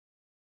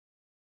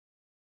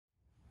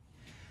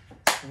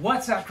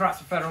What's up,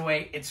 CrossFit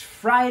Featherweight? It's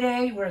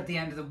Friday. We're at the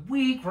end of the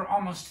week. We're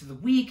almost to the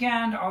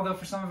weekend, although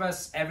for some of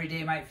us, every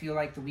day might feel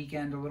like the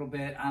weekend a little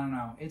bit. I don't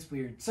know. It's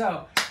weird.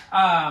 So,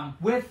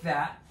 with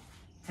that,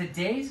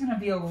 today's going to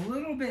be a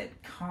little bit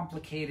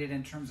complicated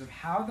in terms of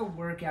how the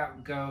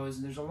workout goes.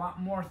 And there's a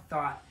lot more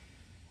thought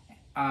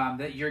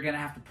that you're going to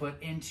have to put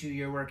into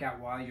your workout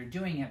while you're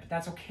doing it. But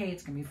that's okay.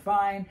 It's going to be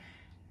fine.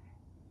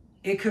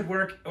 It could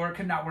work or it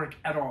could not work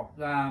at all.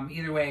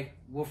 Either way,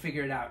 we'll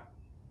figure it out.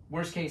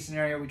 Worst case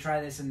scenario, we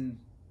try this and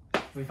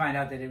we find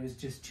out that it was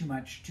just too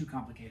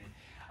complicated.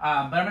 But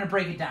I'm going to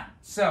break it down.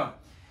 So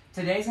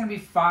today's going to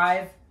be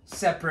 5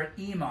 separate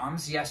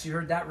EMOMs. Yes, you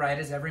heard that right,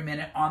 as every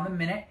minute on the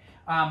minute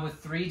with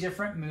 3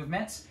 different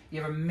movements.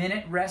 You have a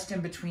minute rest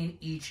in between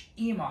each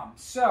EMOM.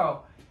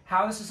 So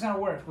how this is going to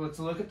work, let's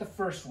look at the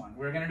first one.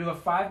 We're going to do a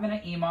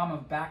 5-minute EMOM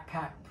of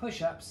backpack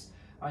push-ups.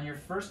 On your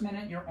first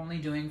minute, you're only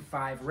doing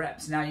 5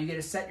 reps. Now you get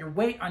to set your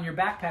weight on your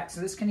backpack.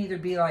 So this can either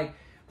be like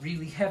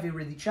really heavy,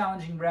 really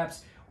challenging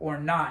reps or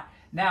not.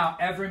 Now,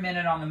 every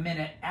minute on the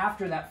minute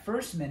after that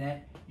first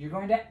minute, you're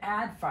going to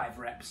add 5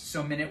 reps.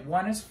 So minute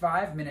 1 is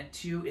 5, minute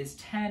 2 is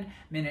 10,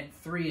 minute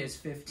 3 is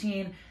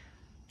 15,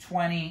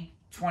 20,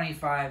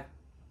 25,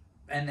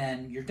 and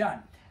then you're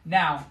done.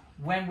 Now,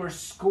 when we're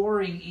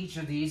scoring each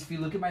of these, if you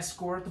look at my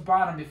score at the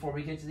bottom before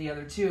we get to the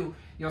other 2,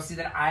 you'll see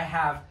that I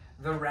have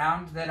the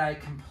round that I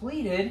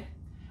completed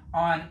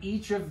on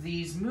each of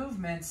these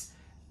movements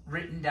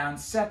written down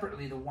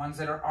separately. The ones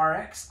that are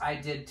RX I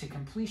did to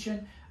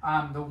completion.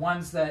 The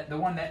one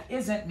that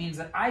isn't means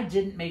that I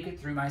didn't make it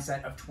through my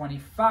set of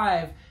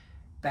 25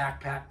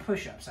 backpack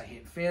push-ups. I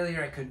hit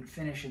failure. I couldn't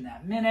finish in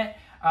that minute.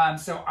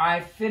 So I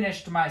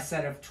finished my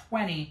set of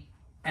 20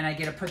 and I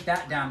get to put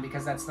that down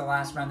because that's the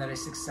last round that I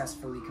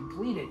successfully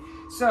completed.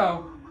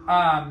 So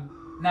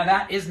now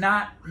that is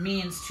not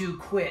means to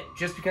quit.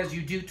 Just because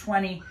you do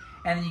 20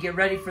 and then you get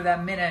ready for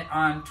that minute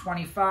on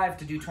 25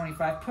 to do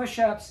 25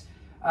 push-ups,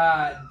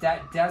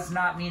 that does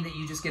not mean that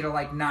you just get to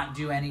like not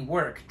do any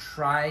work.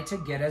 Try to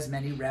get as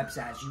many reps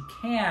as you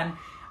can.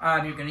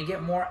 You're going to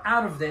get more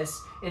out of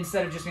this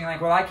instead of just being like,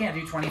 well, I can't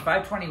do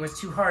 25. 20 was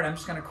too hard. I'm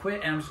just going to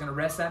quit and I'm just going to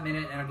rest that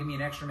minute and it'll give me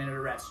an extra minute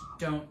of rest.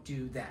 Don't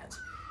do that.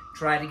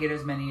 Try to get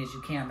as many as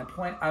you can. The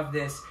point of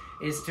this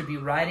is to be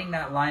riding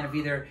that line of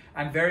either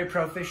I'm very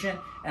proficient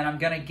and I'm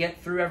going to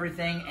get through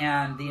everything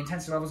and the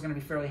intensity level is going to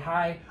be fairly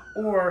high,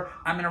 or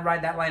I'm going to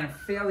ride that line of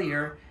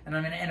failure and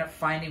I'm going to end up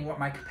finding what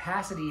my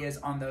capacity is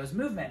on those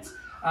movements.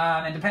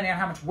 And depending on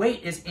how much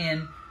weight is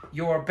in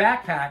your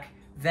backpack,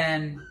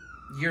 then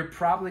you're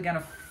probably going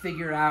to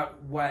figure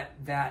out what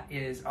that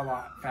is a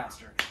lot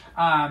faster.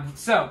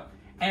 So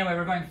anyway,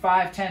 we're going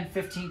 5, 10,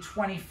 15,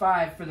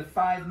 25 for the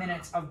 5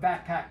 minutes of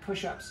backpack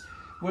push-ups.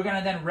 We're going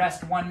to then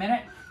rest 1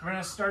 minute. We're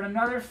going to start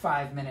another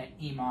 5-minute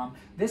EMOM.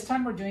 This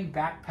time we're doing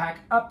backpack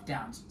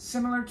up-downs,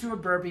 similar to a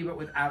burpee but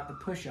without the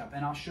push-up.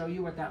 And I'll show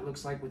you what that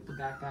looks like with the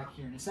backpack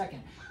here in a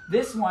second.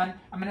 This one,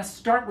 I'm going to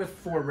start with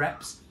 4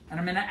 reps, and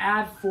I'm going to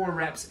add 4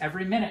 reps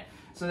every minute.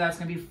 So that's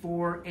going to be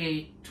 4,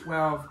 8,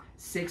 12,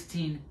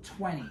 16,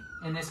 20.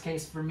 In this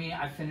case, for me,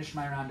 I finished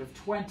my round of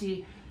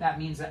 20. That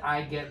means that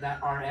I get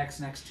that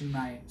RX next to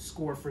my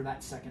score for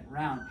that second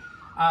round.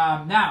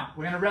 Now,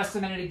 we're going to rest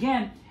a minute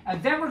again,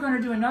 and then we're going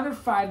to do another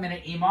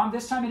 5-minute EMOM.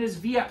 This time it is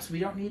V-ups. We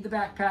don't need the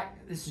backpack.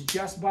 This is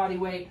just body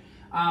weight.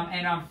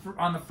 And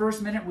on the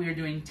first minute, we are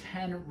doing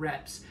 10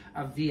 reps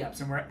of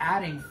V-ups, and we're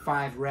adding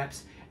 5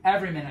 reps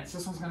every minute. So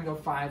this one's going to go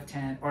 5,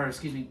 10, or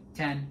excuse me,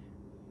 10,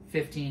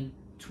 15,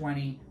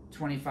 20,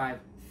 25,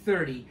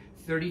 30.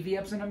 30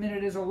 V-ups in a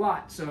minute is a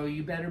lot, so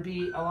you better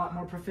be a lot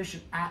more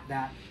proficient at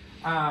that.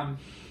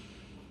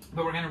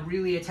 But we're going to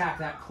really attack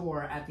that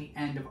core at the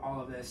end of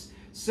all of this.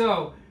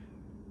 So,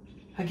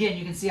 again,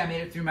 you can see I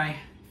made it through my,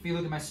 if you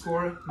look at my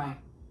score, I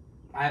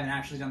haven't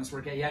actually done this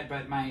workout yet,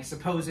 but my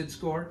supposed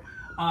score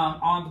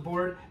on the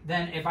board,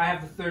 then if I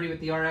have the 30 with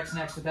the RX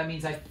next to it, that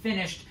means I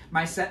finished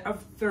my set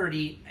of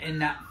 30 in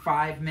that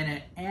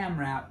 5-minute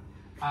AMRAP,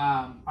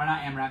 or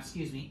not AMRAP,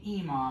 excuse me,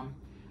 EMOM.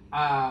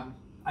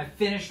 I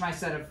finished my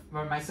set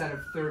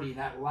of 30,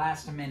 that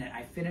last minute.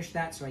 I finished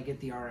that, so I get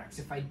the RX.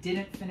 If I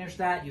didn't finish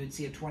that, you would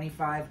see a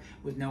 25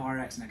 with no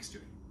RX next to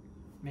it.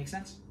 Make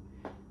sense?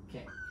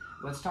 Okay,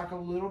 let's talk a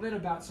little bit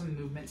about some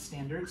movement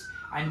standards.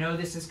 I know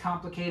this is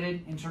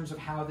complicated in terms of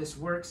how this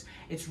works.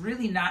 It's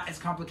really not as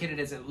complicated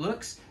as it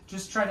looks.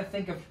 Just try to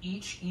think of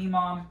each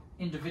EMOM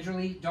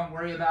individually. Don't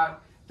worry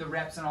about the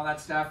reps and all that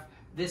stuff.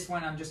 This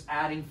one I'm just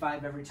adding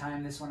 5 every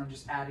time, this one I'm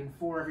just adding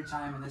 4 every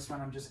time, and this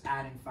one I'm just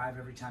adding 5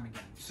 every time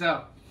again.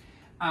 So,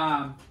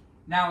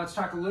 now let's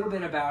talk a little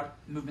bit about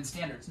movement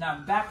standards.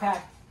 Now, backpack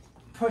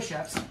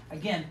push-ups,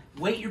 again,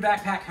 weight your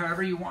backpack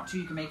however you want to.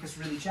 You can make this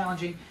really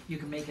challenging, you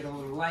can make it a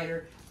little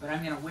lighter, but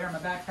I'm going to wear my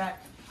backpack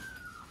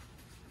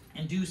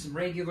and do some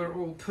regular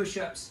old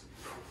push-ups.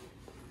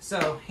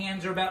 So,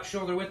 hands are about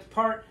shoulder width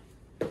apart,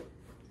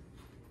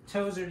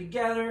 toes are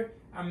together.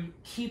 I'm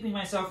keeping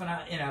myself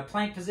in a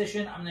plank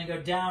position. I'm going to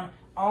go down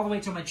all the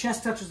way till my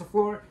chest touches the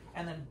floor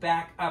and then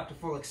back up to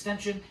full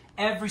extension.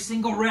 Every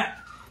single rep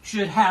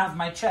should have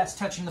my chest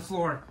touching the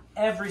floor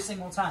every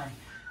single time.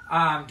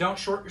 Don't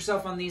short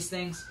yourself on these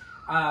things.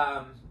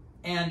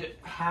 And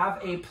have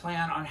a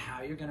plan on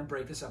how you're going to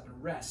break this up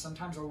and rest.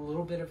 Sometimes a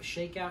little bit of a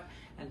shakeout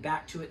and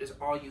back to it is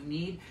all you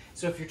need.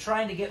 So if you're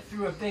trying to get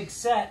through a big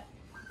set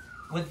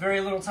with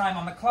very little time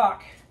on the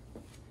clock,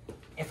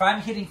 if I'm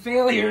hitting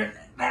failure,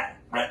 that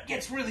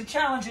gets really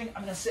challenging.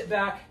 I'm going to sit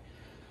back,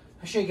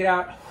 shake it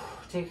out,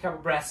 take a couple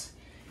breaths,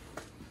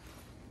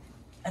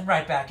 and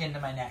right back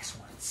into my next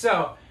one.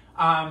 So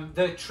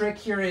the trick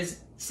here is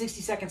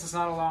 60 seconds is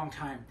not a long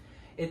time.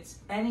 It's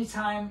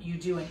anytime you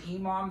do an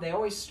EMOM, they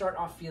always start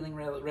off feeling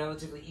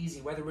relatively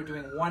easy, whether we're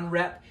doing 1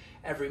 rep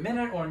every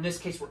minute, or in this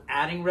case, we're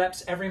adding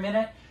reps every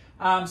minute.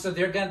 So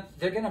they're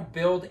gonna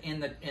build in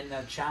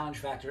the challenge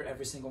factor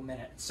every single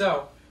minute.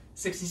 So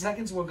 60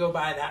 seconds will go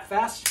by that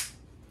fast.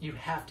 You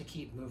have to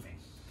keep moving.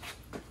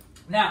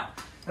 Now,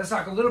 let's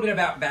talk a little bit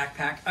about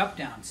backpack up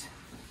downs.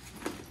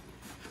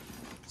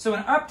 So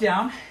an up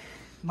down,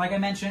 like I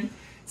mentioned,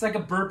 it's like a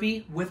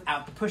burpee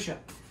without the push-up.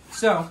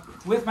 So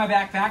with my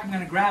backpack, I'm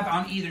going to grab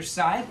on either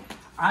side.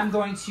 I'm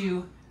going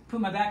to put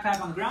my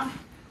backpack on the ground,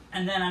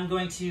 and then I'm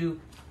going to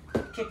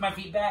kick my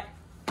feet back,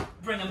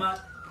 bring them up,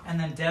 and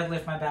then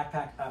deadlift my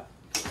backpack up.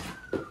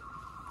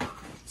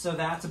 So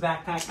that's a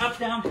backpack up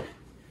down.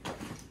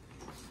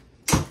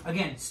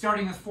 Again,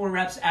 starting with 4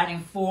 reps, adding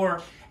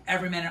 4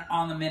 every minute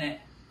on the minute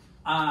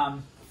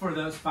for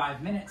those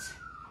 5 minutes.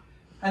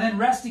 And then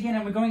rest again,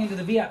 and we're going into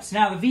the V-ups.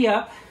 Now the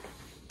V-up,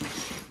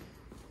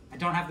 I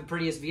don't have the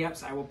prettiest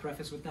V-ups, I will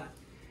preface with that,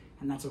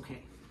 and that's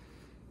okay.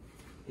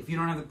 If you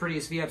don't have the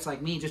prettiest V-ups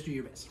like me, just do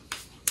your best.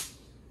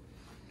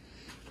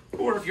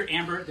 Or if you're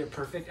Amber, they're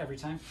perfect every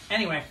time.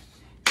 Anyway,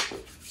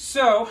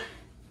 so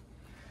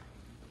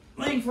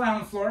laying flat on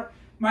the floor,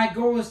 my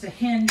goal is to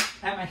hinge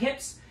at my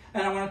hips,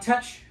 and I want to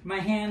touch my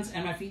hands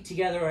and my feet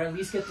together, or at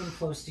least get them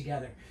close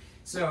together.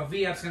 So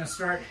V-up's going to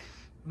start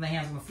with my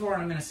hands on the floor,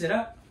 and I'm going to sit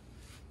up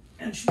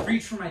and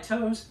reach for my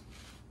toes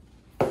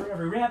for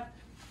every rep.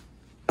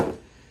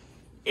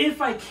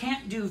 If I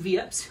can't do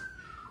V-ups,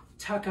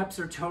 tuck-ups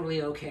are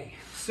totally okay.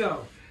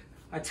 So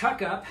a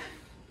tuck-up,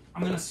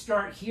 I'm going to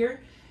start here,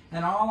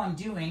 and all I'm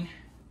doing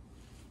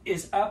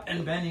is up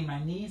and bending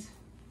my knees.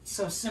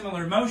 So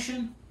similar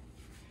motion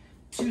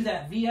to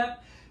that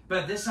V-up,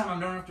 but this time I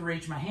don't have to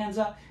reach my hands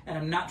up, and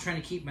I'm not trying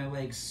to keep my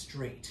legs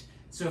straight.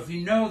 So if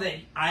you know that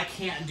I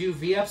can't do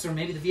V-ups, or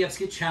maybe the V-ups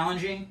get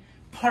challenging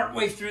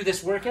partway through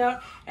this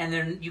workout, and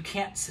then you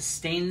can't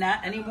sustain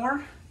that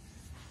anymore,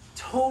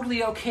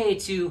 totally okay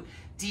to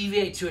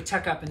deviate to a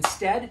tuck-up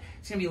instead.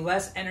 It's going to be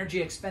less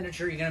energy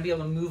expenditure. You're going to be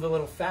able to move a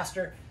little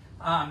faster.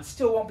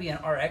 Still won't be an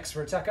RX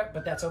for a tuck-up,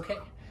 but that's okay.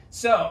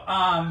 So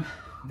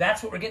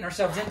that's what we're getting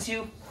ourselves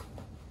into.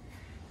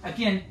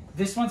 Again,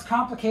 this one's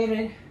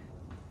complicated,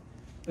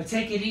 but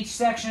take it each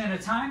section at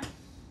a time,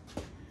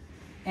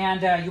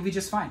 and you'll be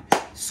just fine.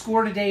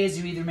 Score today is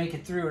you either make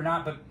it through or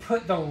not, but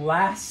put the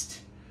last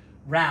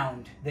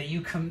round that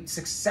you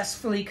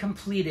successfully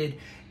completed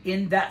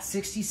in that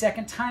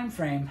 60-second time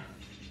frame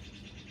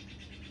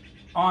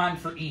on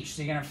for each.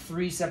 So you're gonna have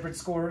 3 separate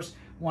scores,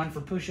 1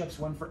 for push-ups,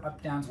 1 for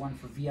up downs, 1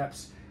 for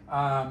V-ups.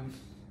 Yeah,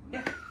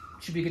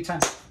 should be a good time.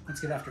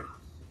 Let's get after it.